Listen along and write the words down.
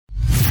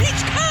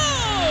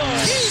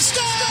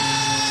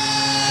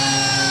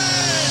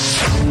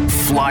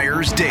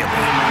Flyers Daily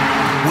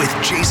with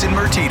Jason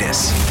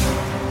Myrtetus.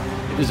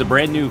 It is a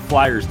brand new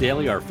Flyers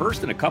Daily, our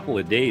first in a couple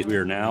of days. We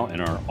are now in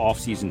our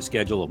off-season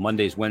schedule of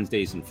Mondays,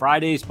 Wednesdays, and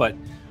Fridays, but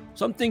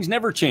some things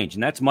never change,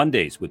 and that's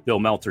Mondays with Bill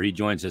Meltzer. He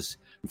joins us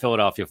from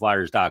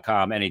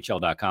PhiladelphiaFlyers.com,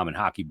 NHL.com, and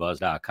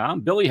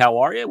HockeyBuzz.com. Billy, how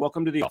are you?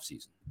 Welcome to the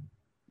off-season.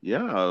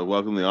 Yeah,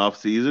 welcome to the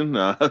off-season.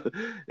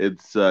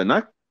 It's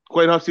not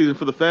quite off-season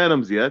for the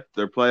Phantoms yet.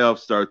 Their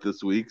playoffs start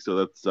this week, so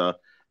that's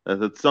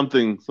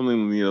something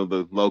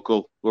the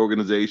local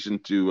organization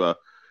to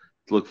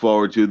look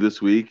forward to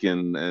this week,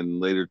 and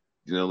later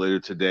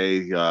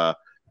today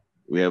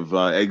we have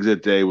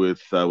exit day with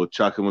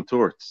Chuck and with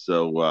Torts.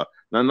 So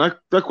not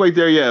quite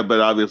there yet, but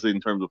obviously in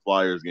terms of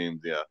Flyers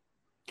games, yeah.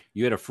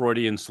 You had a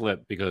Freudian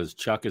slip because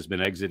Chuck has been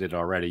exited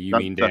already. You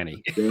mean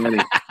Danny? Danny,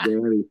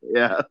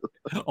 yeah.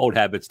 Old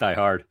habits die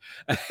hard.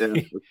 Yeah.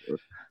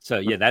 So,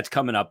 yeah, that's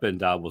coming up,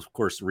 and we'll, of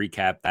course,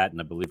 recap that,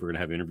 and I believe we're going to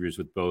have interviews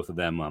with both of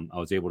them. I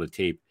was able to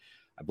tape,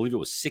 I believe it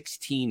was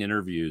 16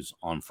 interviews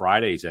on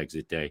Friday's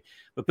exit day.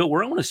 But, Bill,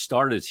 where I want to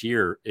start is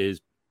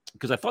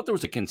because I thought there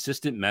was a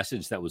consistent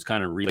message that was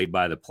kind of relayed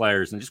by the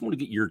players, and I just want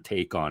to get your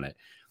take on it.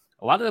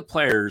 A lot of the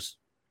players,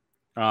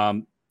 I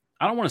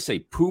don't want to say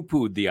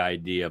poo-pooed the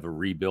idea of a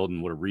rebuild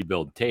and what a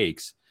rebuild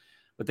takes,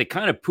 but they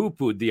kind of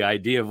poo-pooed the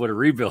idea of what a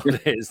rebuild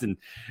is, and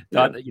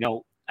thought,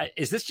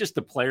 is this just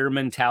the player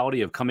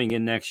mentality of coming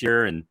in next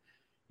year and,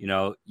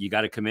 you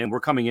got to come in.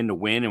 We're coming in to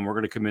win, and we're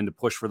going to come in to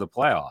push for the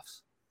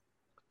playoffs.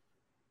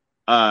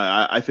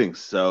 I think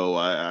so.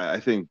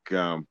 I think,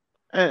 and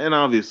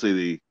obviously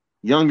the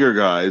younger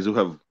guys who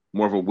have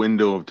more of a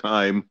window of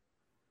time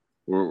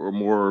or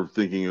more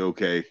thinking,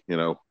 okay,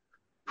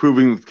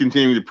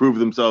 continuing to prove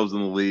themselves in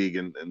the league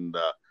and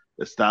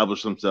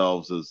establish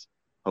themselves as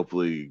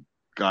hopefully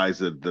guys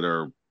that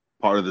are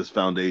part of this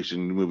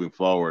foundation moving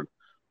forward.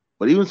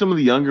 But even some of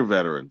the younger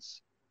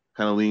veterans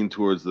kind of lean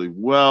towards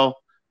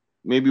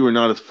maybe we're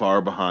not as far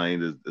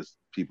behind as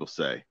people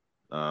say.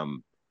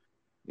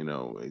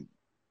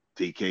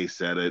 DK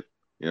said it.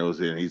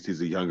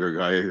 He's a younger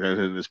guy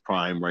in his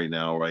prime right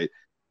now, right?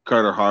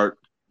 Carter Hart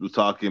was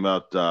talking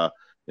about,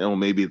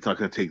 maybe it's not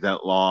going to take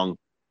that long.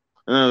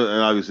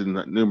 And obviously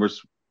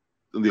numerous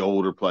of the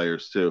older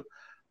players too.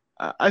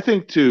 I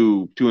think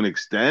to an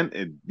extent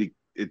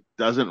it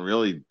doesn't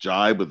really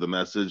jibe with the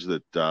message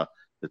that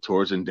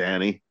Torres and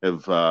Danny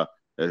have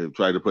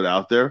tried to put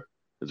out there.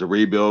 It's a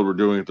rebuild. We're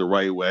doing it the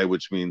right way,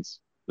 which means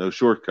no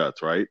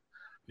shortcuts, right?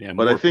 Yeah,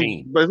 but I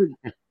think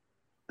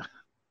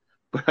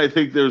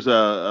there's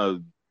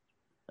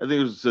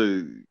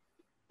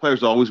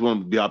players always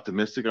want to be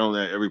optimistic. I don't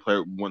think every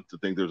player wants to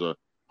think there's a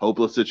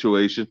hopeless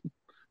situation.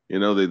 They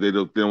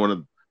don't want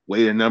to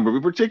wait a number,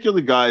 but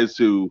particularly guys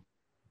who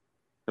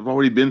have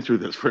already been through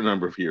this for a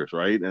number of years,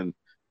 right? And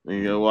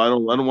I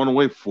don't want to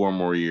wait 4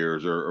 more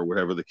years or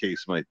whatever the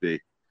case might be.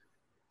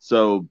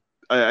 So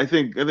I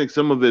think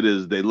some of it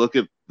is they look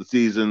at the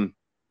season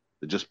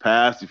that just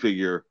passed. You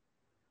figure,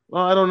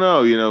 well, I don't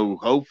know.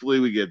 Hopefully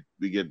we get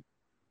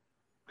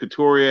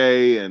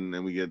Couturier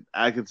and we get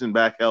Atkinson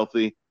back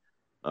healthy.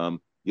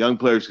 Young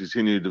players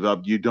continue to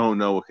develop. You don't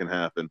know what can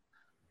happen.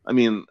 I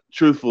mean,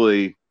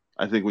 truthfully,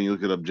 I think when you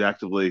look at it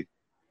objectively,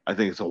 I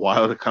think it's a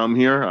while to come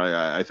here.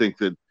 I think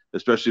that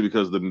especially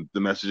because the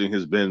messaging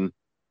has been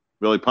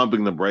really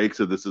pumping the brakes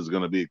that this is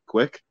going to be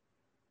quick.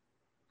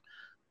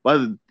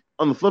 But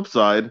on the flip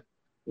side,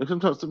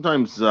 sometimes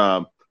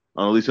at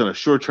least on a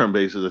short-term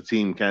basis, a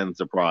team can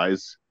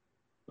surprise.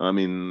 I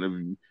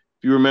mean,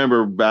 if you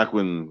remember back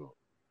when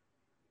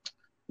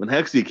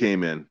Hexie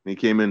came in, he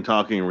came in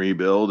talking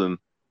rebuild, and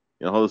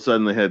all of a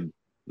sudden they had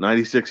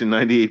 96 and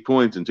 98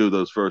 points in 2 of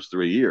those first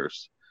 3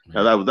 years.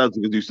 Now that's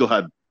because you still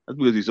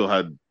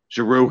had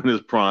Giroux in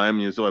his prime,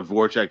 you still had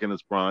Voracek in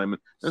his prime.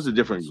 That's a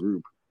different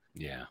group.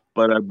 Yeah.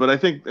 But I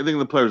think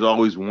the players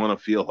always want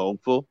to feel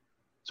hopeful.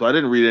 So I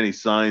didn't read any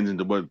signs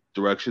into what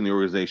direction the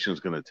organization is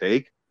going to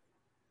take.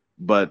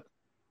 But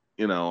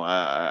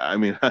I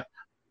mean,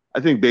 I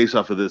think based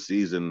off of this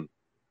season,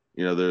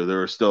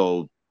 there are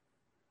still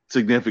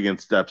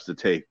significant steps to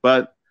take.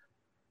 But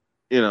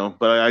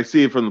I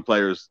see it from the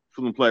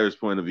players'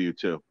 point of view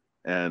too.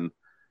 And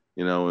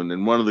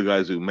and one of the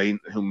guys who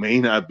may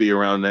not be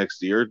around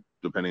next year,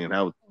 depending on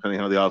how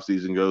the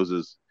offseason goes,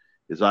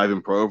 is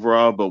Ivan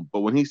Provorov.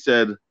 But when he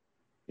said,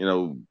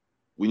 when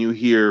you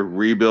hear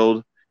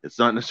rebuild, it's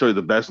not necessarily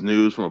the best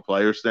news from a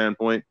player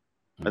standpoint.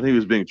 I think he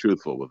was being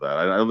truthful with that.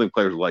 I don't think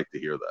players like to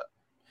hear that.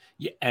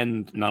 Yeah,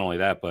 and not only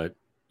that, but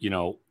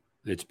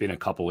it's been a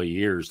couple of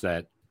years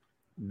that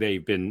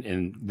they've been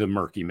in the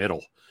murky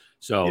middle.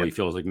 So he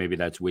feels like maybe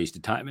that's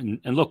wasted time.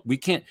 And look, you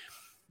can't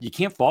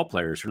fault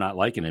players for not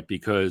liking it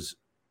because,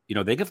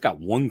 they've got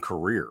one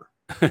career.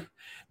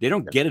 They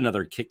don't get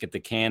another kick at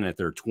the can at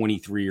their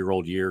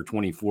 23-year-old year,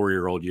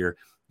 24-year-old year.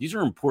 These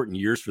are important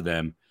years for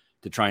them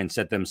to try and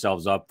set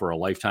themselves up for a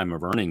lifetime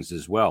of earnings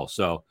as well.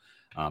 So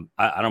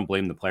I don't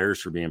blame the players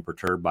for being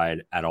perturbed by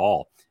it at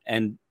all.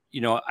 And,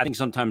 I think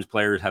sometimes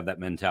players have that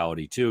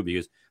mentality too,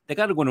 because they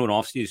got to go into an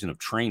offseason of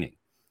training.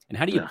 And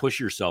how do you push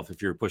yourself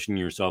if you're pushing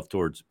yourself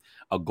towards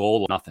a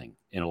goal of nothing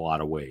in a lot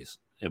of ways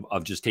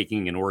of just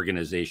taking an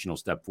organizational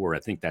step forward?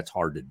 I think that's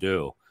hard to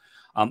do.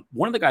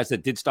 One of the guys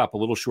that did stop a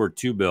little short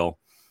too, Bill,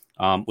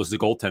 was the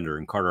goaltender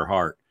in Carter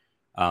Hart.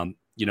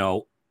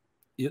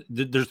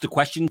 There's the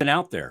question been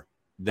out there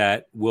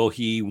that will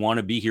he want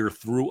to be here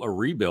through a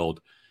rebuild?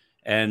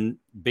 And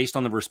based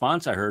on the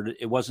response I heard,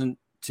 it wasn't,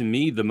 to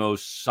me, the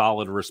most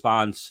solid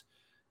response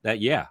that,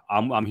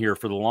 I'm here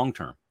for the long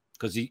term,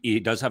 because he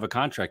does have a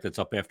contract that's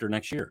up after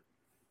next year.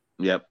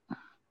 Yep.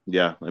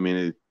 Yeah. I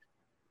mean,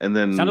 and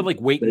then sounded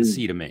like wait and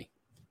see to me.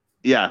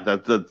 Yeah,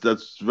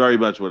 that's very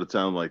much what it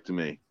sounded like to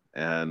me.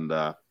 And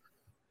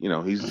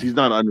he's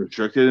not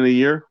unrestricted in a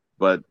year,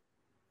 but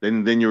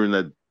then you're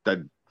in that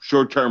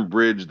short-term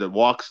bridge that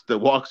walks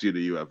you to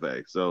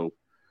UFA. So,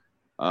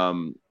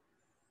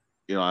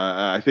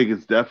 I think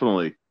it's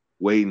definitely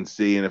wait and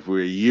see. And if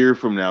we're a year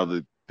from now,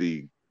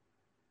 the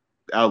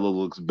outlook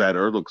looks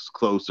better, looks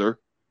closer,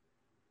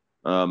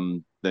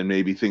 then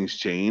maybe things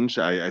change.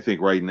 I think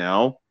right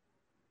now,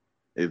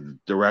 if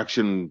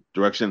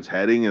direction's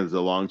heading is a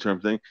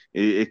long-term thing,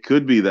 it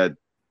could be that,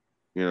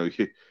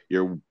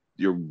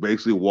 you're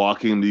basically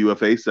walking the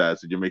UFA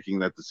stats and you're making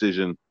that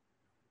decision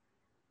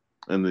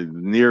in the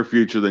near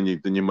future than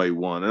you might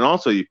want. And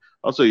also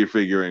you're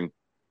figuring,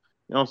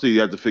 you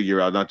have to figure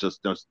out not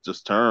just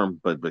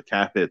term, but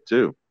cap hit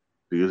too,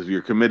 because if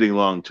you're committing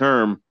long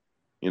term,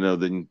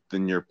 then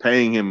you're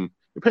paying him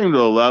to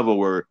a level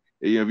where,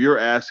 if you're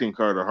asking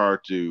Carter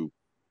Hart to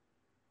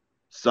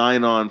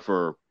sign on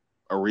for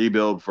a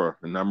rebuild for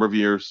a number of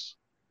years,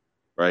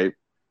 right?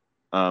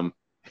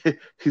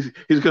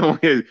 He's going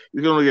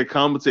to get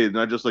compensated,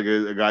 not just like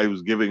a guy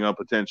who's giving up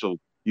potential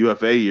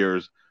UFA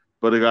years,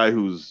 but a guy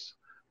who's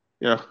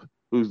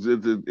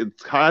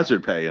it's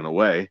hazard pay in a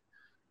way,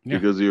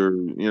 because you're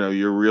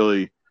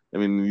really, I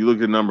mean, you look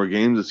at a number of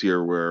games this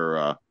year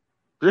where,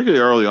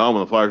 particularly early on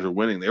when the Flyers were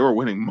winning, they were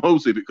winning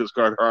mostly because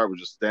Carter Hart was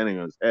just standing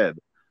on his head.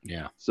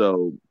 Yeah.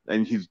 So,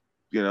 and he's,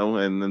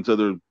 and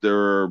so there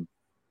are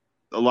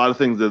a lot of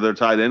things that they're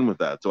tied in with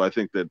that. So I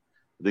think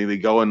they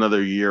go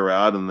another year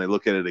out and they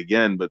look at it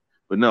again, but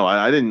no,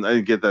 I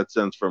didn't get that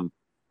sense from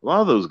a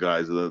lot of those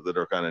guys that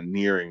are kind of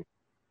nearing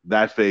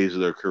that phase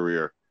of their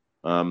career.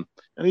 And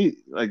he,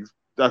 like,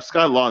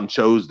 Scott Lawton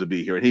chose to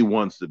be here and he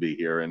wants to be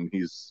here, and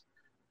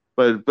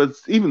but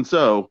even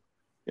so,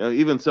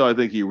 I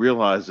think he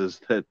realizes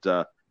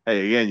that,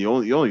 hey, again, you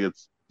only get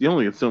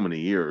so many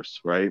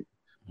years, right?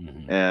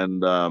 Mm-hmm.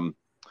 And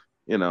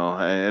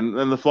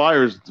and the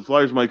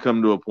Flyers might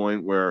come to a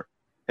point where,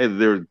 hey,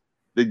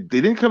 they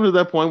didn't come to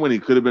that point when he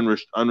could have been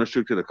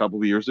unrestricted a couple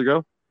of years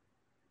ago,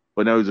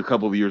 but now he's a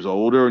couple of years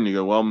older, and you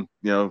go, well,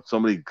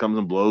 somebody comes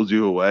and blows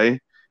you away.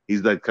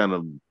 He's that kind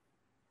of,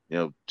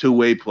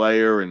 two-way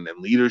player and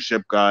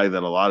leadership guy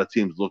that a lot of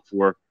teams look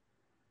for.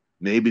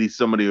 Maybe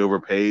somebody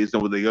overpays.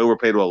 And would they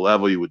overpay to a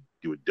level you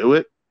would do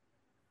it?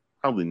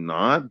 Probably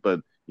not, but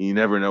you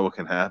never know what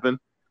can happen.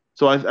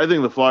 So I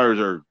think the Flyers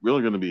are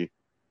really going to be,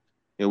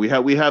 we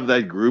have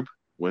that group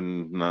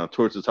when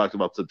Torts has talked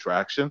about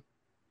subtraction,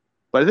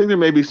 but I think there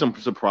may be some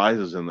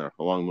surprises in there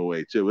along the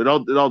way too. It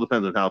all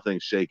depends on how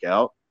things shake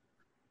out.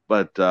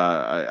 But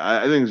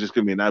I think it's just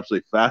going to be an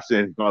absolutely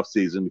fascinating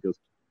offseason because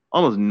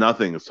almost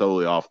nothing is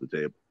totally off the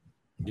table.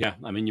 Yeah,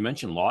 I mean, you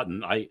mentioned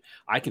Lawton. I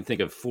can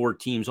think of 4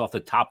 teams off the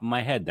top of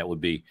my head that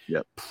would be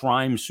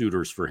prime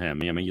suitors for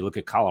him. I mean, you look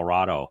at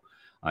Colorado,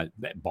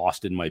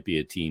 Boston might be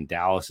a team.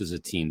 Dallas is a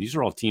team. These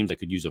are all teams that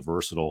could use a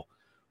versatile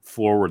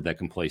forward that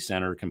can play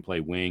center, can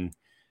play wing.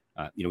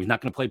 He's not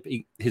going to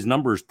play. His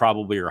numbers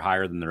probably are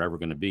higher than they're ever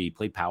going to be. He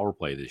played power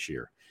play this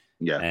year.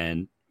 Yeah.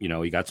 And,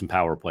 he got some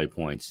power play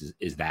points.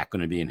 Is that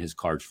going to be in his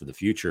cards for the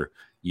future?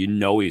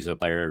 He's a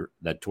player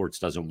that Torts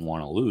doesn't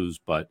want to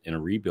lose, but in a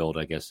rebuild,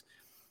 I guess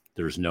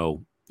there's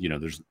no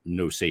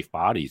safe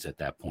bodies at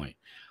that point.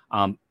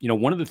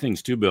 One of the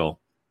things too, Bill,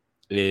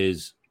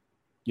 is,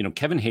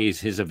 Kevin Hayes,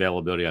 his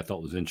availability I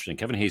thought was interesting.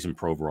 Kevin Hayes and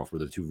Provorov were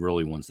the 2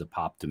 really ones that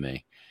popped to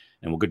me,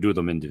 and we'll go do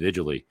them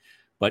individually.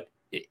 But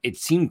it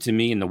seemed to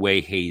me in the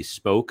way Hayes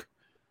spoke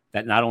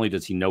that not only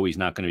does he know he's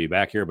not going to be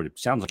back here, but it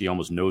sounds like he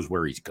almost knows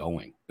where he's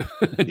going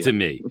to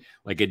me.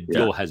 Like a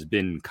deal has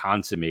been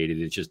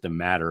consummated. It's just a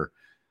matter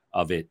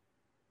of it,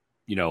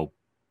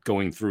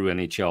 going through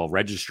NHL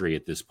registry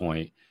at this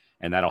point,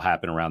 and that'll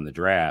happen around the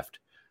draft.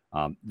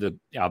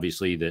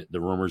 Obviously the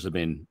rumors have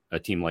been a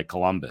team like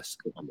Columbus.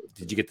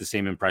 Did you get the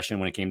same impression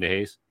when it came to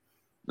Hayes?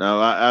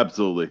 No,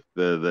 absolutely.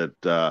 That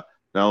not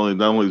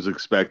only was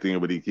expecting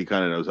it, but he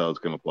kind of knows how it's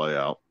going to play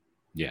out.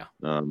 Yeah.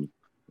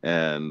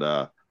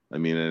 I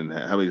mean, and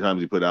how many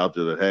times he put out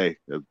there that, hey,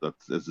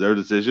 it's their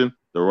decision.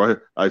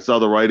 I saw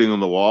the writing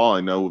on the wall.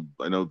 I know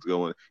it's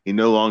going. He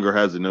no longer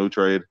has a no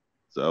trade,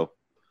 so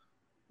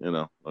and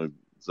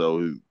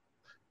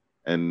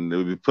it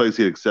would be a place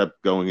he'd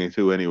accept going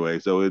into anyway.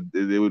 So it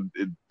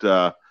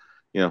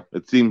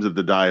seems that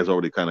the die is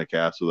already kind of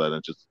cast with that.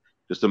 It's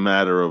just a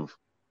matter of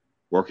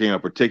working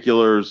out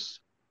particulars,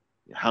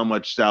 how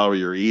much salary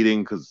you're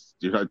eating, because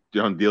you're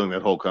not dealing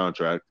that whole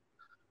contract.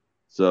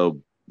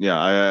 So yeah,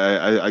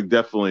 I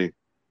definitely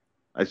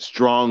I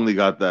strongly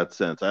got that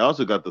sense. I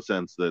also got the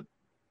sense that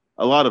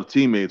a lot of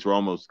teammates were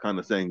almost kind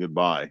of saying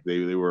goodbye.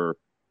 They were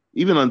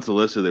even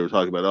unsolicited. They were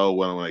talking about, oh,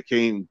 when I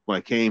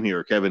came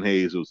here, Kevin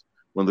Hayes was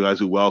one of the guys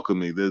who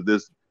welcomed me.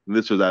 This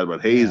or that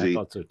about Yeah, I Hazy.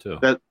 thought so too.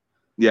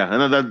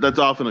 That's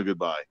often a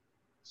goodbye.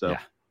 So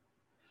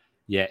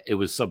yeah, it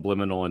was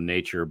subliminal in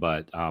nature,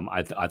 but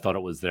I thought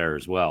it was there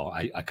as well.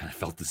 I kind of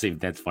felt the same.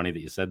 That's funny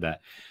that you said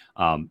that.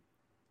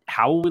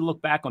 How will we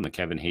look back on the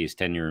Kevin Hayes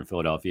tenure in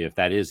Philadelphia if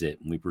that is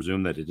it? And we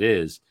presume that it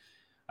is.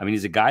 I mean,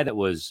 he's a guy that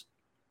was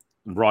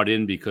brought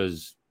in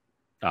because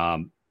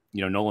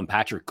Nolan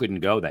Patrick couldn't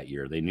go that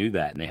year. They knew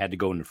that, and they had to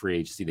go into free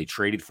agency. They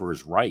traded for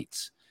his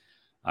rights.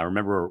 I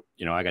remember,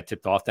 I got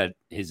tipped off that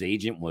his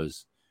agent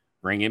was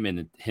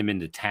bringing him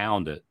into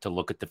town to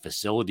look at the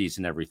facilities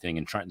and everything,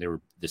 and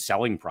the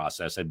selling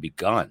process had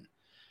begun.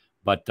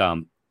 But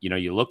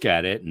you look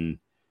at it and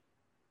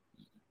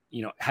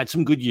had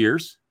some good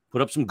years,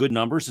 put up some good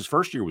numbers. His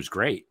first year was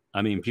great.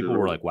 I mean, people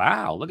were like,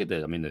 "Wow, look at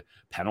that!" I mean, the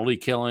penalty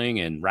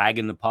killing and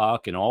ragging the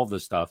puck and all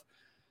this stuff.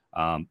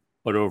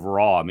 But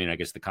overall, I mean, I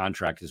guess the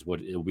contract is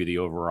what it'll be the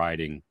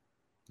overriding,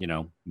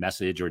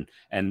 message.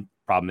 And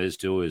problem is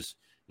the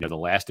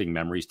lasting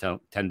memories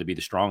tend to be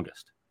the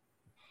strongest.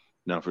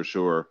 No, for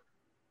sure.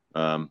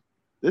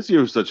 This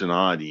year was such an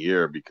odd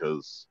year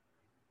because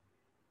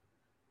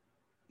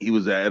he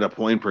was at a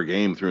point per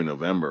game through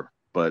November,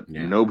 but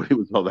nobody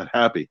was all that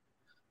happy.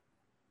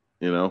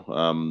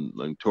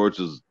 Like Torch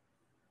is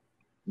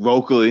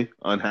vocally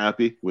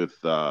unhappy with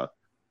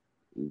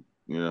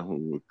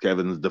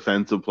Kevin's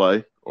defensive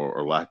play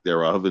or lack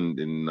thereof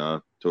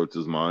in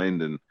Torch's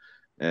mind,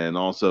 and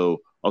also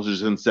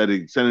just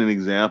setting an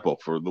example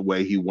for the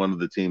way he wanted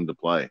the team to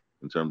play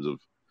in terms of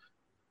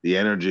the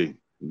energy,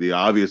 the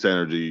obvious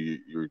energy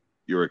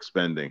you're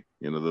expending,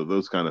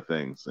 those kind of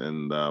things.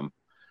 And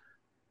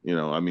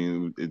I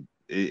mean,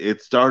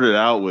 it started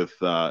out with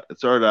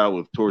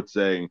Torch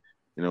saying,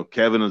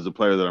 Kevin is a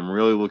player that I'm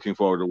really looking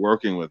forward to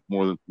working with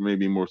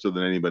more so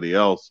than anybody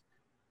else,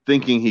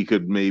 thinking he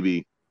could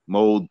maybe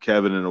mold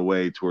Kevin in a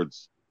way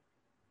towards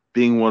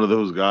being one of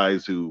those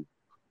guys who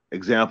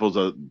examples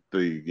of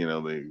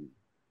the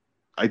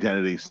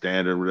identity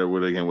standard,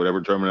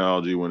 whatever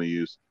terminology you want to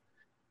use.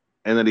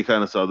 And then he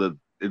kind of saw that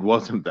it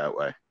wasn't that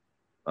way.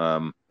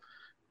 And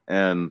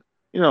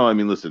I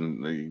mean,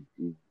 listen,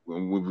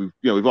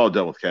 we've all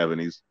dealt with Kevin.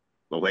 He's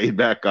a laid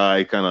back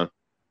guy, kind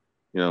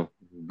of,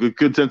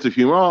 good sense of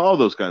humor, all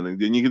those kind of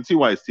things. And you can see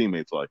why his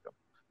teammates like him.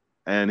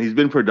 And he's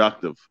been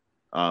productive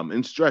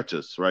in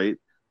stretches, right?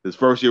 His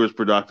first year was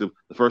productive.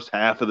 The first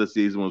half of the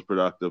season was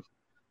productive.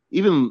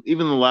 Even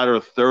the latter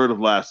third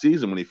of last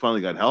season, when he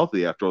finally got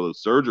healthy after all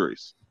those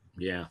surgeries,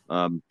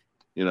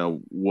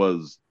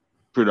 was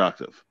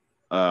productive.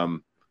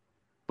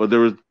 But there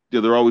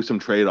were always some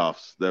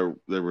trade-offs that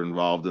were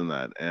involved in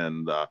that.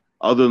 And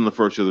other than the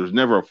first year, there's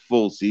never a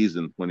full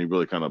season when he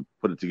really kind of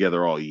put it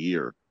together all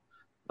year.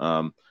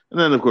 And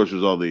then, of course,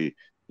 there's all the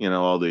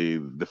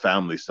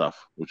family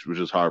stuff, which was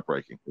just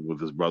heartbreaking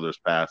with his brother's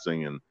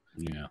passing and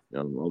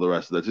all the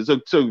rest of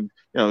that. So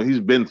he's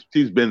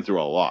been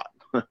through a lot.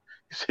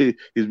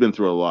 He's been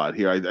through a lot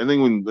here. I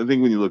think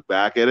when you look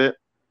back at it,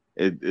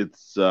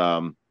 it's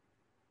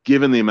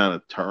given the amount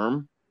of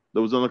term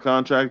that was on the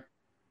contract,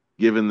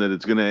 given that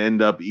it's going to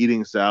end up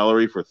eating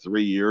salary for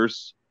 3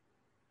 years,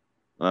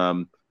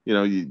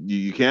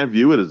 you can't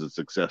view it as a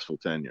successful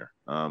tenure.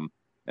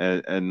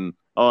 And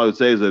all I would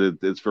say is that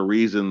it's for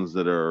reasons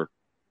that are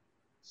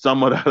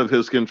somewhat out of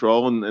his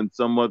control and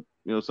somewhat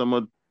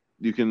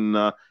you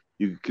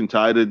can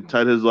tie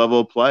his level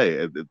of play.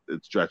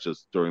 It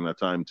stretches during that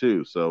time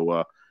too.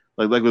 So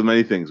like with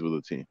many things with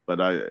the team,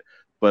 but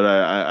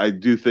I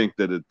do think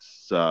that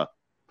it's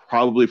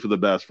probably for the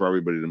best for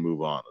everybody to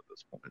move on at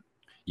this point.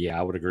 Yeah,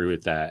 I would agree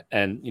with that.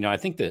 And I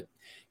think that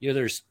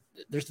there's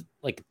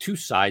like two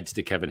sides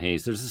to Kevin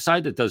Hayes. There's the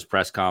side that does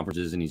press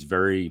conferences and he's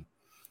very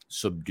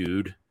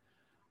subdued.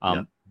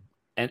 And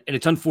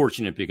it's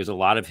unfortunate because a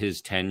lot of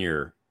his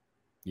tenure,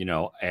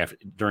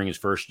 during his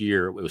first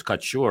year, it was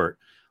cut short.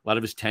 A lot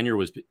of his tenure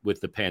was with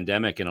the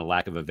pandemic and a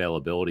lack of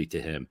availability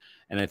to him.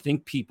 And I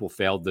think people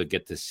failed to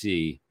get to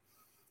see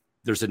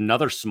there's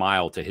another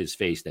smile to his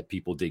face that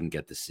people didn't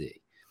get to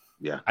see.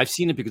 Yeah. I've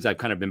seen it because I've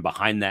kind of been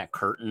behind that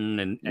curtain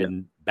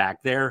and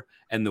back there,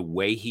 and the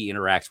way he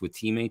interacts with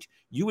teammates,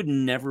 you would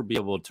never be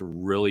able to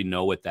really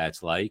know what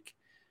that's like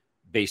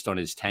based on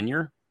his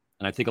tenure.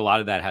 And I think a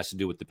lot of that has to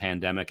do with the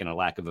pandemic and a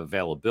lack of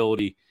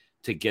availability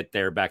to get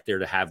back there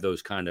to have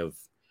those kind of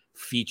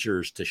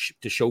features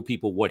to show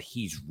people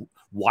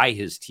why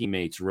his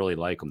teammates really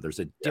like him. There's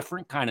a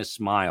different kind of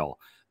smile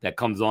that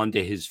comes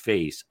onto his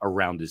face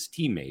around his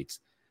teammates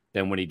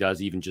than when he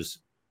does even just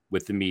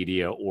with the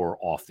media or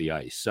off the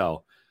ice.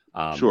 So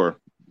sure,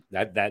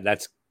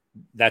 that's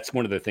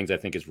one of the things I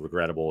think is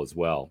regrettable as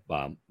well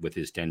with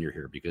his tenure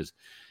here, because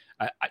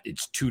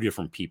it's two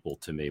different people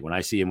to me. When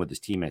I see him with his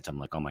teammates, I'm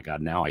like, oh my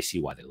God, now I see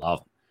why they love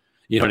him.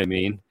 You know what I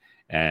mean?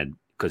 And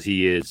because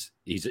he's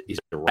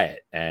a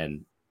riot.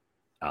 And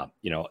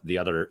The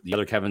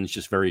other Kevin's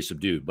just very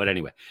subdued. But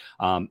anyway,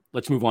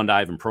 let's move on to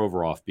Ivan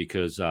Provorov,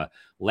 because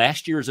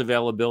last year's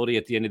availability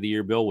at the end of the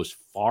year, Bill, was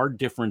far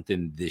different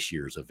than this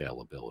year's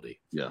availability.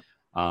 Yeah.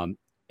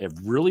 It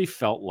really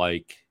felt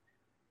like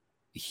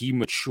he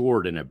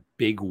matured in a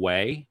big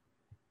way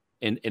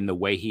in the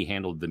way he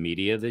handled the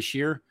media this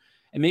year.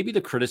 And maybe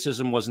the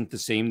criticism wasn't the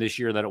same this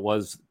year that it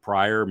was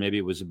prior. Maybe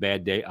it was a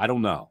bad day. I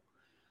don't know.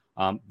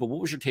 But what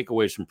was your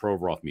takeaways from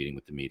Provorov meeting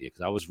with the media?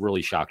 Because I was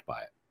really shocked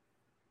by it.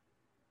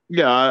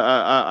 Yeah,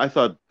 I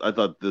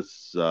thought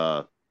this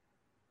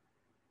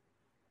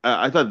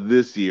I thought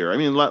this year. I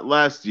mean,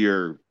 last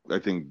year I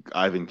think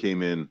Ivan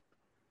came in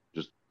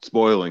just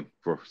spoiling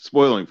for a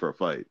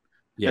fight.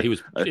 Yeah, he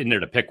was in there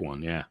to pick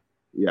one. Yeah.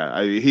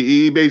 Yeah,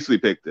 he basically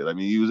picked it. I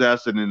mean, he was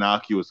asked an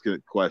innocuous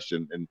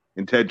question and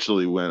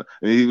intentionally went.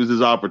 I mean, it was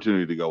his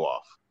opportunity to go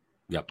off.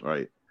 Yep.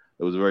 Right.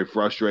 It was a very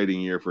frustrating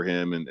year for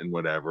him and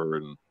whatever.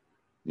 And,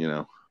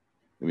 I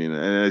mean,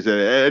 and I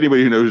said,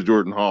 anybody who knows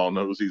Jordan Hall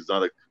knows he's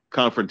not a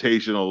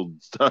confrontational,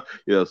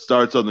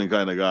 start something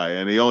kind of guy.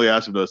 And he only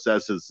asked him to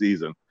assess his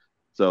season.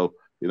 So,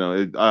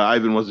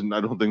 Ivan wasn't, I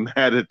don't think,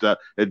 mad at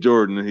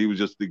Jordan. He was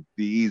just the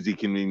easy,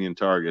 convenient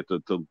target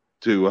to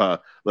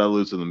let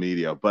loose in the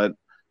media. But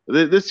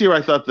this year,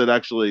 I thought that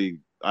actually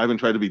Ivan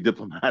tried to be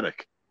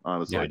diplomatic.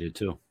 Honestly, yeah, I did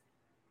too.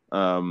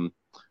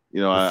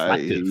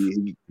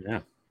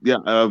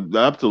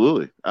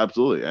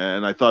 Absolutely,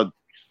 and I thought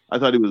he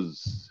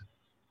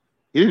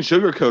didn't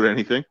sugarcoat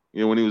anything.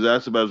 When he was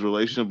asked about his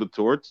relationship with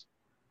Torts,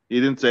 he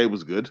didn't say it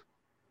was good.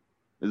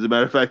 As a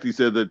matter of fact, he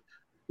said that,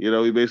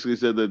 he basically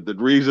said that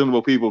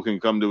reasonable people can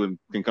come to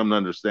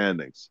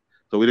understandings.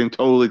 So we didn't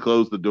totally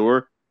close the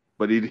door,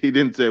 but he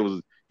didn't say it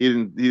was. He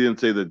didn't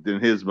say that in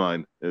his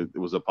mind it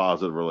was a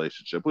positive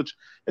relationship, which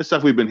is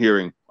stuff we've been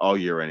hearing all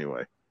year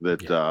anyway.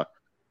 That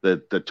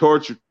the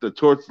Torts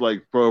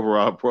like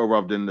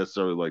Provorov didn't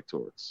necessarily like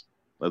Torts.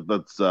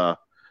 That's that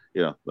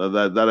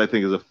I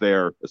think is a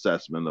fair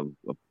assessment of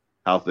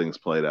how things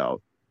played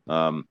out.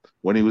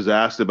 When he was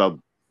asked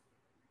about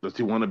does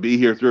he want to be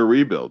here through a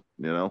rebuild,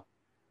 I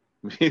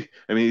mean,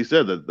 he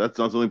said that's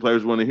not something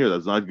players want to hear.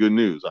 That's not good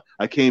news.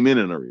 I came in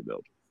a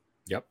rebuild.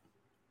 Yep.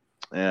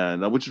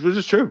 And which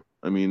is true.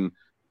 I mean,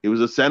 he was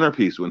a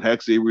centerpiece when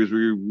Hex Avery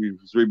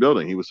was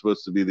rebuilding. He was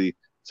supposed to be the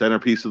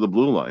centerpiece of the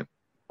blue line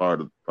part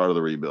of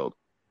the rebuild.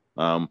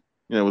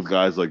 With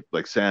guys like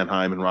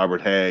Sanheim and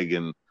Robert Haig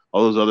and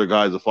all those other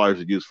guys the Flyers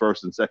had used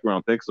first and second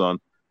round picks on.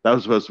 That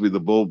was supposed to be the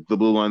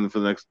blue line for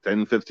the next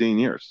 10, 15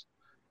 years.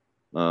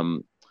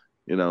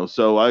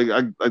 So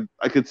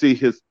I could see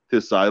his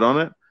side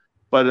on it.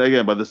 But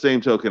again, by the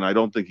same token, I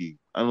don't think he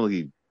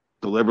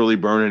deliberately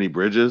burned any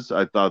bridges.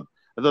 I thought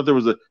there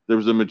was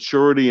a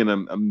maturity and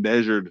a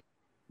measured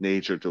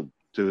nature to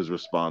his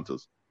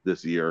responses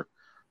this year,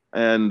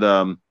 and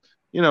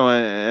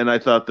and I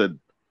thought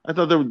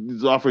there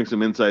was offering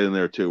some insight in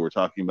there too. We're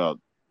talking about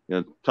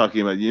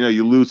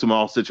you lose some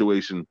all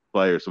situation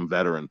players, some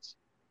veterans,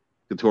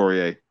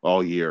 Couturier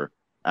all year,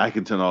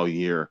 Atkinson all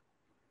year.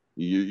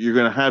 You're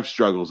going to have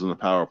struggles in the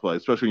power play,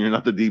 especially when you're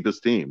not the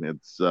deepest team.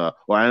 It's and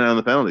on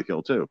the penalty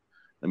kill too.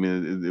 I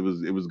mean,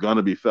 it was going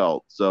to be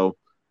felt. So,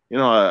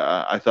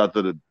 I thought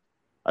that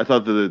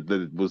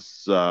it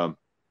was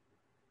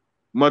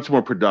much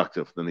more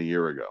productive than a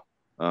year ago.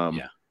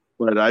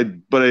 But I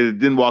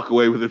didn't walk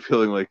away with a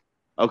feeling like,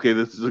 okay,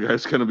 this is a guy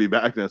who's going to be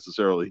back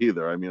necessarily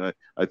either. I mean,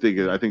 I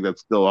think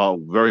that's still all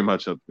very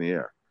much up in the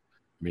air.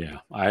 Yeah,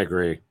 I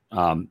agree.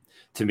 To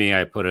me,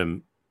 I put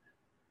him.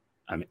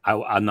 I mean,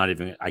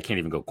 I can't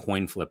even go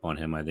coin flip on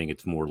him. I think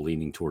it's more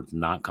leaning towards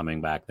not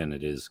coming back than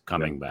it is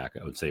coming back.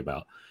 I would say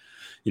about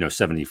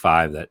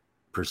 75%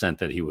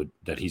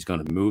 that he's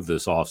going to move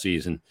this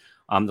offseason.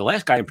 The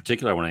last guy in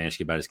particular I want to ask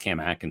you about is Cam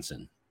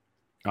Atkinson.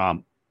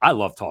 I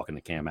love talking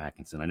to Cam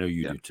Atkinson. I know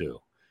you do too.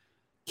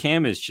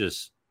 Cam is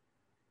just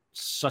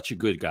such a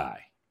good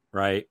guy,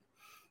 right?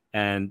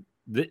 And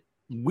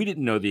we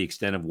didn't know the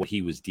extent of what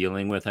he was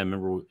dealing with. I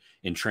remember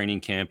in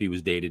training camp, he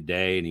was day to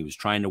day and he was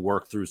trying to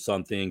work through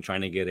something,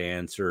 trying to get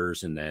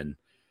answers. And then,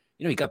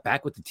 he got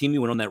back with the team. He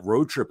went on that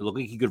road trip. It looked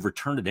like he could have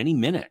returned at any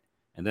minute.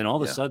 And then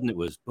all of a sudden it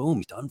was boom,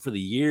 he's done for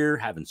the year,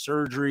 having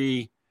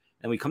surgery.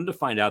 And we come to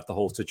find out the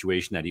whole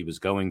situation that he was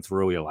going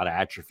through. He had a lot of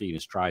atrophy in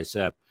his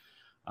tricep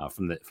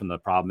from the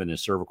problem in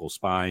his cervical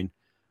spine.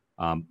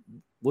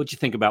 What'd you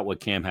think about what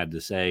Cam had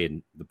to say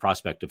and the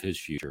prospect of his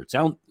future?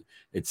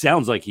 It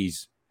sounds like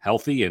he's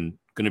healthy and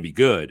going to be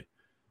good,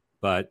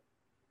 but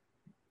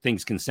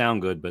things can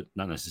sound good, but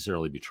not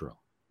necessarily be true.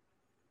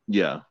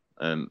 Yeah,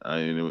 and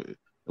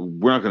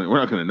we're not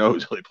going to know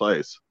until he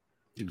plays.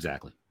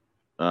 Exactly.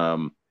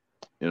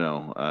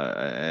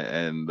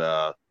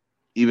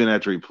 Even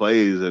after he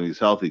plays and he's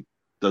healthy,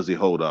 does he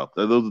hold up?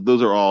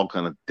 Those are all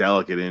kind of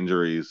delicate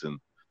injuries, and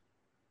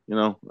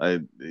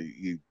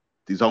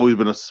he's always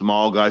been a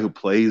small guy who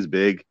plays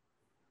big,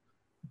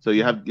 so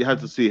you have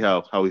to see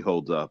how he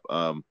holds up.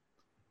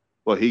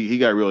 Well, he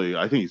got really.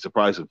 I think he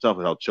surprised himself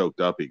at how choked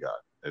up he got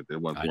at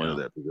one point of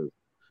that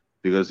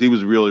because he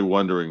was really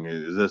wondering,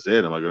 is this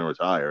it? Am I going to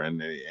retire?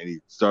 And he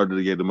started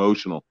to get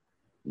emotional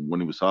when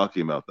he was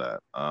talking about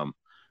that.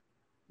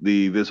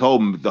 The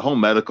whole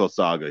medical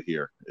saga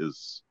here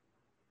is,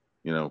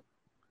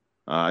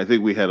 I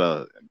think we had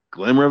a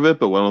glimmer of it,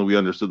 but when we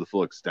understood the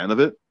full extent of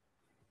it,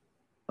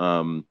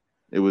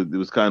 it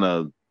was kind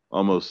of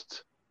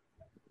almost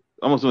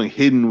something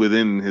hidden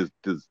within his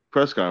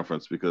press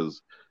conference,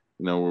 because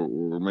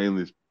we're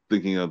mainly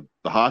thinking of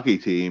the hockey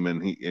team,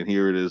 and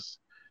here it is.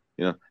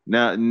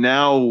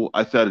 Now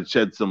I thought it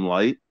shed some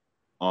light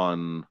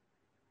on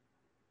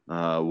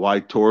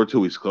why Torts,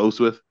 who he's close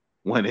with,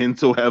 went in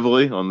so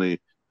heavily on the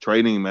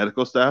training and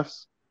medical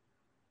staffs.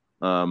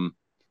 I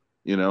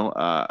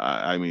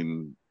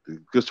mean,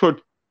 because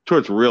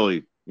Torts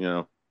really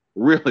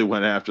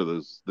went after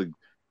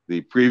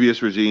the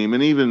previous regime,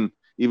 and even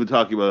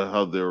talking about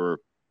how there were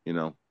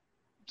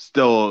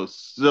still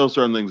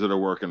certain things that are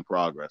work in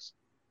progress.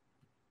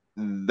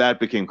 That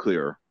became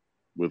clearer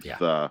with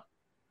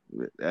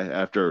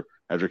after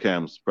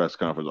Cam's press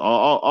conference.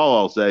 All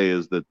I'll say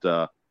is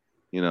that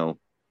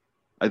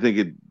I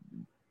think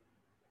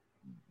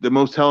the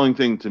most telling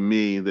thing to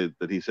me that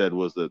he said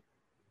was that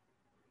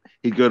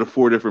he'd go to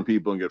 4 different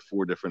people and get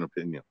 4 different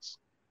opinions.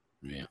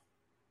 Yeah,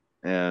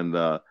 and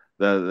that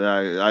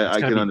I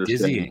can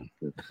understand.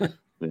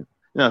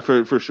 Yeah,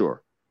 for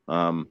sure.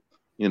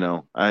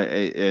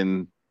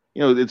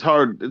 It's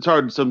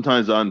hard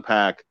sometimes to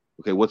unpack.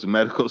 Okay, what's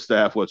medical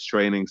staff? What's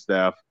training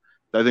staff?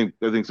 I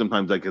think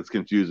sometimes that gets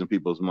confused in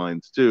people's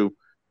minds too.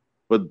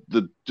 But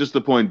just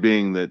the point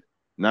being that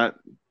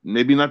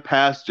maybe not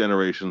past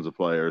generations of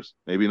players,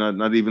 maybe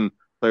not even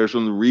players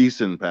from the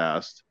recent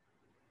past,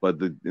 but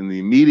in the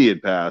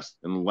immediate past,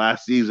 and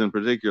last season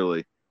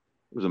particularly, it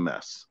was a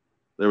mess.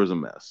 There was a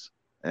mess,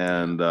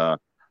 and I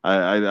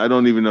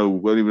don't even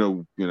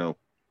know.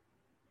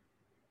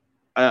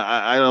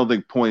 I don't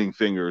think pointing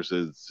fingers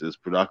is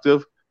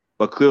productive,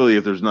 but clearly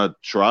if there's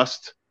not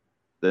trust,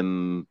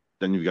 then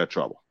you've got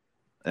trouble,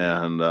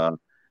 and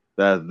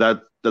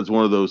that's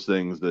one of those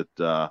things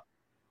that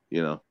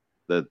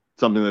that's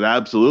something that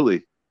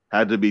absolutely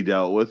had to be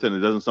dealt with, and it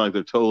doesn't sound like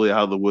they're totally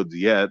out of the woods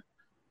yet,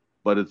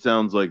 but it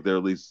sounds like they're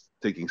at least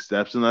taking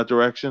steps in that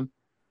direction.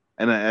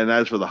 And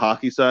as for the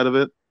hockey side of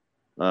it,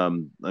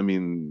 I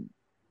mean,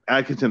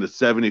 Atkinson at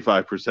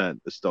 75%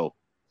 is still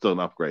an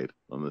upgrade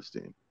on this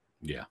team.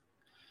 Yeah.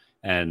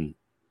 And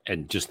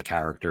just the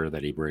character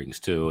that he brings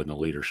too, and the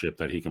leadership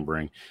that he can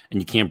bring.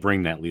 And you can't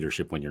bring that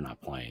leadership when you're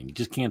not playing. You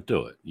just can't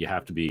do it. You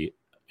have to be,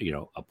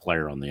 a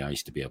player on the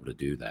ice to be able to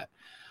do that.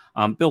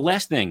 Bill,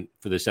 last thing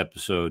for this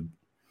episode,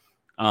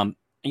 I'm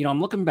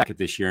looking back at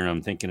this year and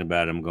I'm thinking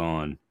about it. I'm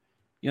going,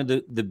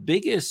 the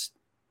biggest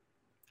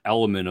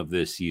element of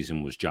this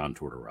season was John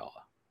Tortorella.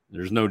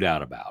 There's no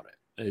doubt about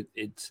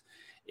it.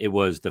 It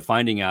was the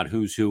finding out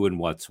who's who and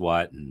what's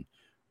what. And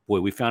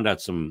boy, we found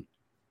out some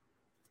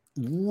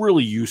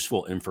really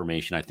useful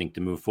information, I think,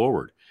 to move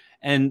forward.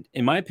 And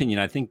in my opinion,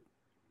 I think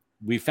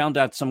we found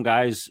out some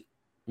guys,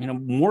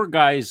 more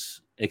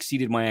guys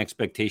exceeded my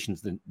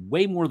expectations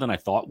way more than I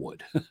thought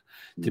would,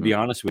 to be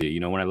honest with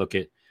you. When I look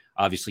at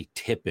obviously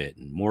Tippett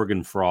and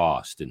Morgan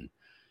Frost and,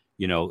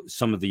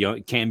 some of the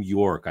young Cam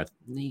York,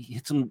 he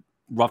hit some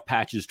rough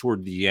patches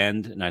toward the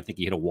end, and I think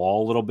he hit a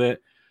wall a little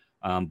bit.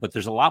 But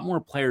there's a lot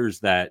more players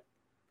that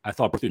I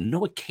thought.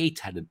 Noah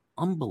Cates had an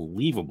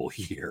unbelievable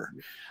year.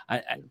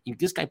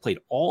 This guy played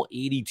all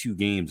 82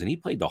 games, and he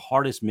played the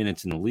hardest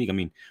minutes in the league. I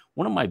mean,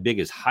 one of my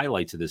biggest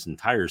highlights of this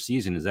entire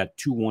season is that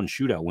 2-1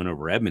 shootout win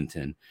over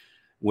Edmonton,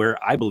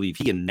 where I believe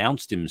he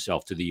announced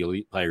himself to the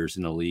elite players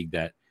in the league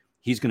that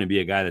he's going to be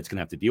a guy that's going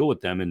to have to deal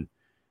with them,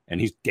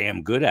 and he's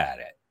damn good at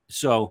it.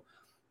 So,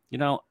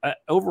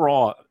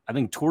 overall, I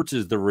think Torts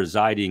is the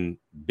residing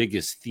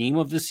biggest theme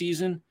of the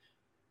season,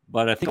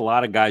 but I think a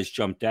lot of guys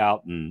jumped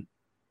out, and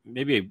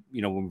maybe,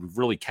 when we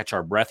really catch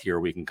our breath here,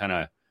 we can kind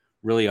of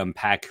really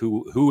unpack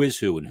who is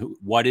who and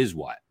what is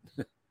what,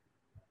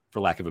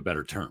 for lack of a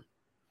better term.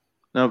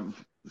 Now,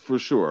 for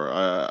sure,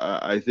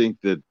 I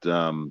think that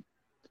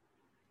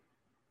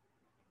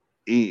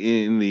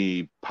in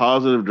the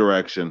positive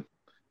direction,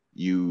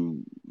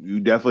 you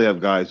definitely have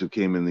guys who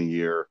came in the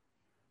year.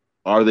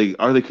 Are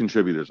they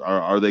contributors?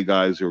 Are they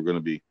guys who are going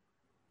to be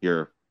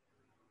here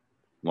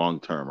long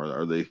term?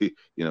 Or are they,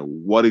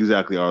 what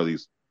exactly are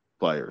these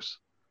players?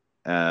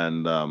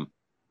 And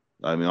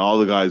I mean, all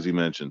the guys you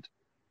mentioned.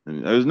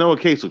 There's Noah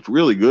Cates looked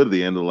really good at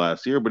the end of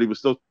last year, but he was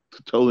still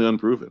totally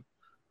unproven.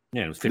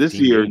 Yeah, it was this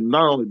year. games.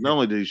 Not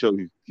only did he show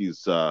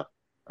he's a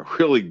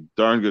really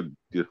darn good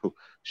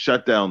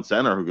shutdown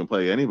center who can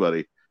play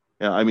anybody.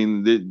 Yeah, I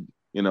mean, and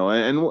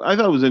I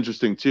thought it was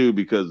interesting too,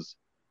 because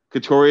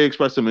Couturier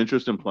expressed some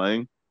interest in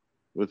playing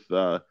with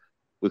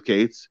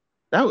Cates.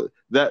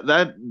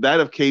 That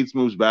if Cates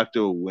moves back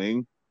to a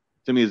wing,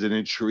 to me is an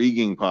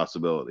intriguing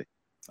possibility.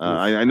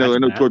 I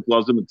know Torts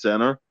loves him at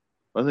center.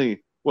 I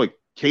think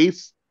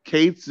Cates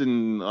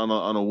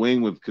on a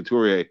wing with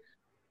Couturier,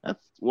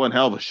 that's one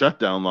hell of a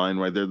shutdown line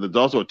right there. There's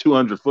also a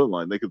 200-foot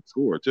line. They could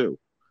score too.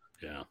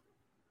 Yeah.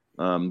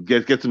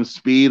 Get some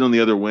speed on the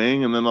other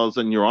wing, and then all of a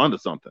sudden you're onto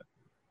something.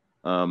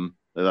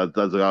 That's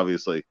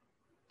obviously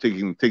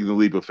taking the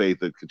leap of faith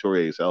that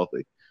Couturier is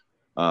healthy.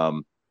 Like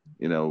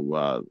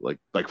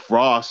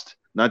Frost,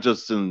 not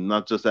just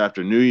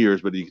after New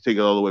Year's, but you can take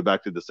it all the way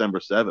back to December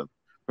 7th.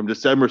 From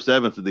December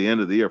 7th to the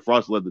end of the year,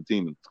 Frost led the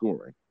team in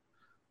scoring.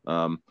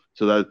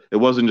 So that it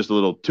wasn't just a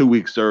little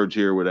 2-week surge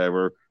here, or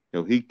whatever.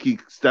 He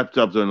stepped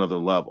up to another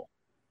level.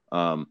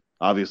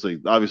 Obviously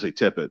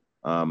Tippett,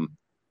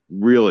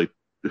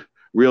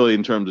 really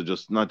in terms of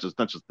not just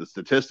the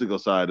statistical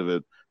side of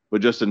it,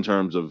 but just in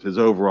terms of his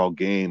overall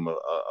game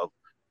of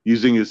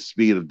using his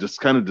speed, of just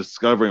kind of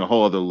discovering a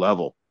whole other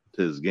level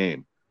to his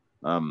game.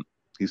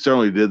 He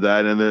certainly did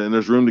that, and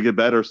there's room to get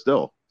better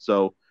still.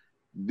 So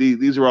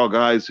these are all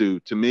guys who,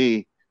 to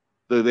me,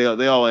 they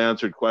all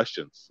answered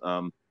questions.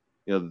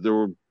 There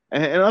were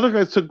and other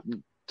guys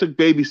took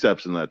baby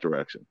steps in that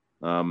direction.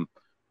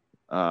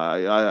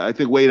 I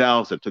think Wade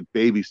Allison took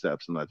baby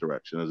steps in that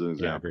direction as an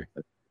example.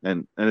 Yeah,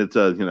 and it's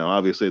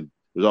obviously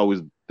there's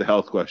always the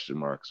health question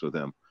marks with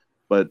him,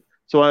 but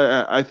so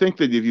I think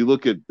that if you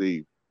look at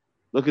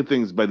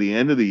things by the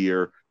end of the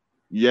year,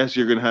 yes,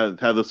 you're going to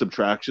have the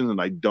subtractions,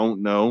 and I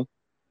don't know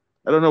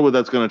what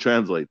that's going to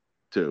translate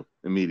to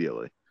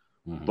immediately.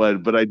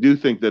 Mm-hmm. But I do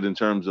think that in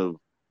terms of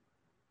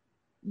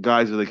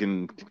guys that they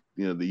can,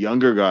 the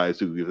younger guys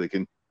who, if they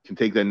can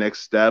take that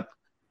next step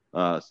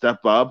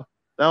up,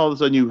 now all of a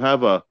sudden you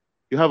have a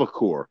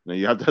core. Now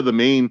you have to have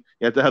you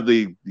have to have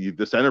the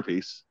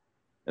centerpiece,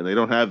 and they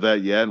don't have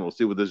that yet. And we'll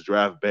see what this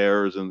draft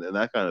bears and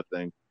that kind of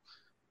thing.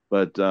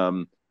 But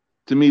to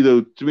me,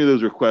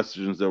 those were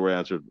questions that were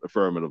answered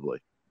affirmatively,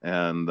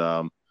 and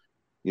and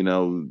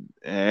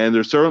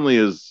there certainly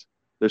is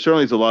a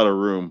lot of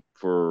room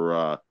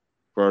for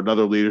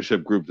another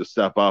leadership group to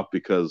step up,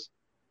 because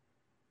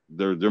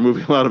they're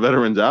moving a lot of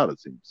veterans out, it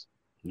seems.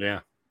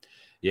 Yeah,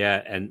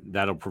 and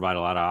that'll provide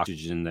a lot of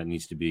oxygen that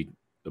needs to be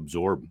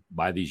absorbed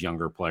by these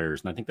younger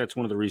players. And I think that's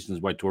one of the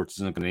reasons why Torts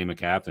isn't going to name a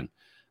captain.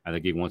 I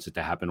think he wants it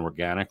to happen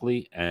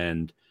organically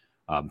and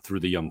through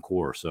the young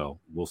core. So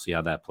we'll see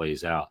how that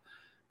plays out.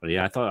 But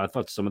yeah, I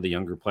thought some of the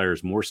younger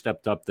players more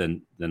stepped up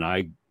than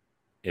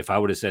if I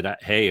would have said,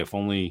 hey, if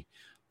only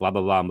blah,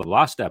 blah, blah, blah,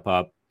 blah step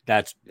up,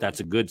 that's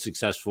a good,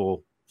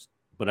 successful.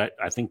 But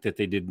I think that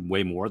they did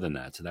way more than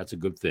that. So that's a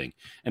good thing.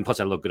 And plus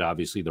I look at,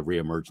 obviously, the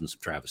reemergence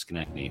of Travis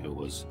Konechny, who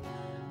was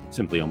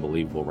simply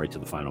unbelievable right to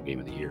the final game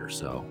of the year.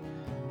 So,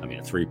 I mean,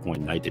 a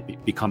 3-point night to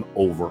become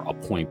over a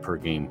point per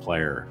game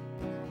player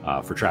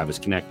for Travis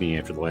Konechny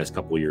after the last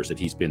couple of years that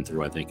he's been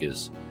through, I think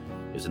is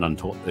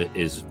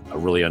a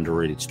really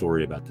underrated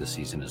story about this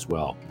season as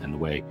well. And the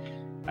way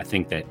I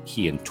think that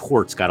he and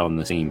Torts got on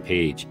the same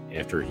page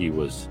after he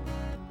was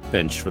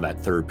benched for that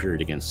third period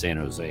against San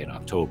Jose in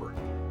October.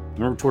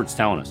 Remember Torts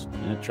telling us,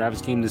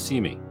 Travis came to see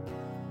me.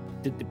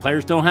 The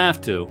players don't have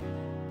to.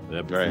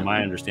 But from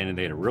my understanding,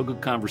 they had a real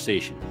good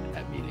conversation at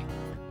that meeting.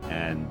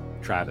 And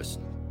Travis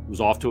was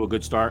off to a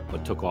good start,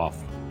 but took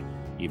off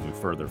even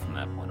further from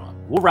that point on.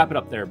 We'll wrap it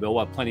up there, Bill.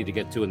 We'll have plenty to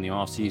get to in the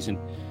offseason.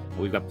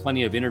 We've got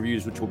plenty of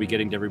interviews, which we'll be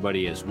getting to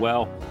everybody as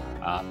well.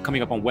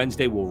 Coming up on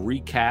Wednesday, we'll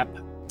recap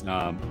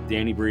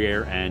Danny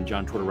Briere and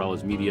John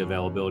Tortorella's media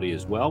availability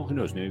as well. Who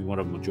knows? Maybe one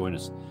of them will join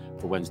us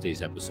for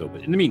Wednesday's episode.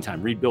 But in the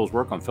meantime, read Bill's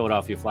work on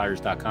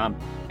PhiladelphiaFlyers.com,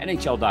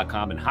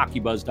 NHL.com, and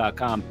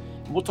HockeyBuzz.com.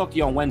 And we'll talk to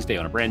you on Wednesday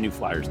on a brand new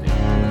Flyers Day.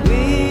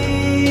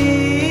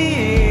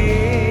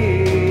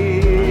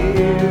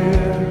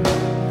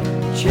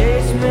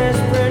 Chase Miss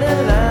Pretty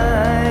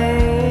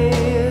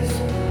Lies.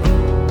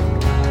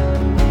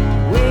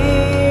 We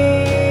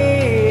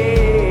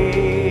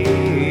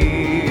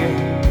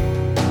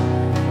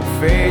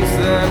face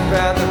the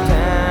path of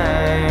time,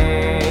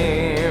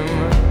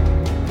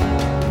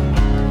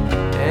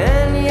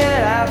 and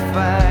yet I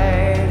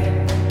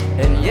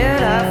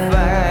fight,